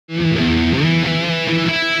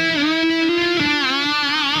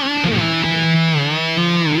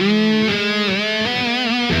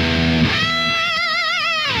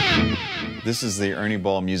This is the Ernie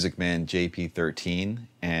Ball Music Man JP13,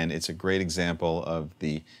 and it's a great example of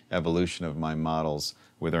the evolution of my models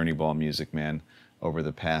with Ernie Ball Music Man over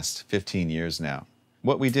the past 15 years now.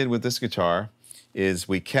 What we did with this guitar is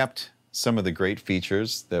we kept some of the great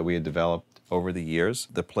features that we had developed over the years,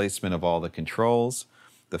 the placement of all the controls,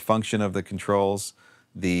 the function of the controls,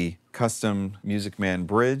 the custom Music Man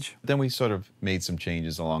bridge. Then we sort of made some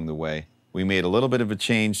changes along the way. We made a little bit of a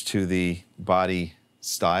change to the body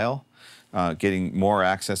style, getting more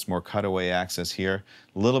access, more cutaway access here.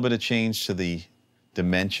 A little bit of change to the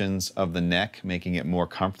dimensions of the neck, making it more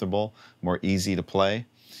comfortable, more easy to play.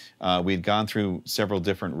 We'd gone through several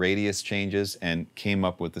different radius changes and came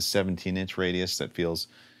up with the 17-inch radius that feels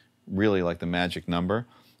really like the magic number.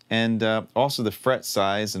 And also the fret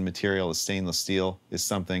size and material of stainless steel is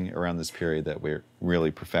something around this period that we're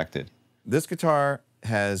really perfected. This guitar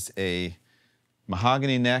has a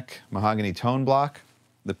mahogany neck, mahogany tone block.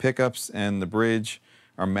 The pickups and the bridge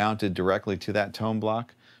are mounted directly to that tone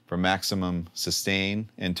block for maximum sustain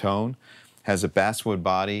and tone. Has a basswood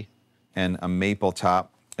body and a maple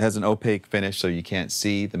top. It has an opaque finish so you can't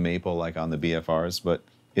see the maple like on the BFRs, but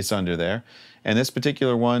it's under there. And this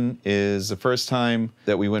particular one is the first time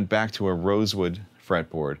that we went back to a rosewood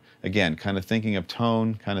fretboard. Again, kind of thinking of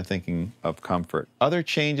tone, kind of thinking of comfort. Other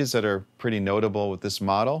changes that are pretty notable with this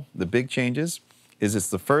model, the big changes, is it's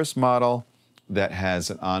the first model that has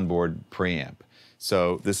an onboard preamp.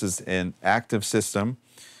 So this is an active system.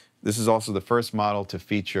 This is also the first model to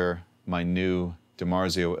feature my new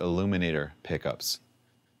DiMarzio Illuminator pickups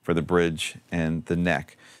for the bridge and the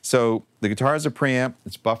neck. So the guitar is a preamp,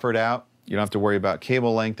 it's buffered out. You don't have to worry about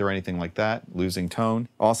cable length or anything like that, losing tone.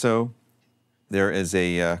 Also, there is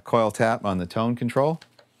a coil tap on the tone control.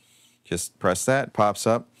 Just press that, pops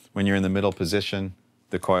up. When you're in the middle position,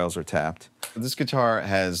 the coils are tapped. This guitar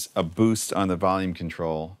has a boost on the volume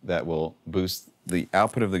control that will boost the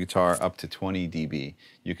output of the guitar up to 20 dB.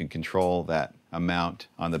 You can control that amount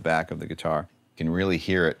on the back of the guitar. You can really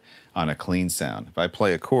hear it on a clean sound. If I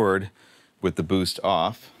play a chord with the boost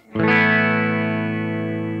off, and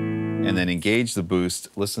then engage the boost,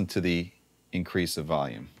 listen to the increase of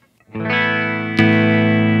volume.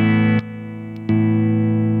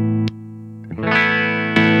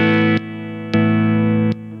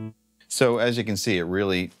 So as you can see, it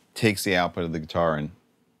really takes the output of the guitar and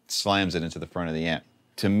slams it into the front of the amp.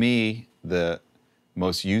 To me, the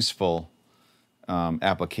most useful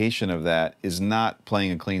application of that is not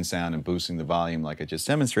playing a clean sound and boosting the volume like I just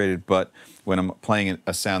demonstrated, but when I'm playing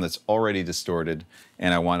a sound that's already distorted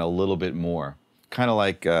and I want a little bit more. Kind of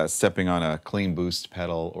like stepping on a clean boost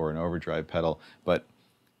pedal or an overdrive pedal, but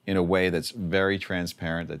in a way that's very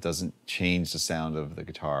transparent, that doesn't change the sound of the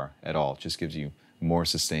guitar at all. It just gives you more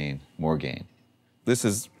sustain, more gain. This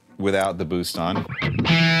is without the boost on.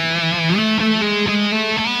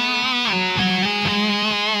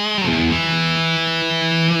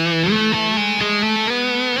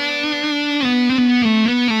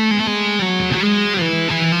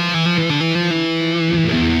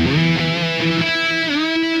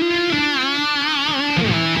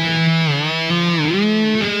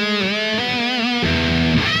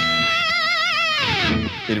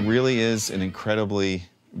 It really is an incredibly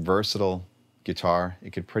versatile guitar.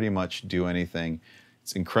 It could pretty much do anything.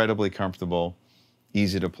 It's incredibly comfortable,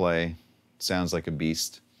 easy to play, sounds like a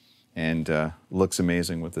beast, and looks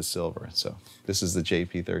amazing with the silver. So this is the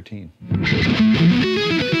JP13.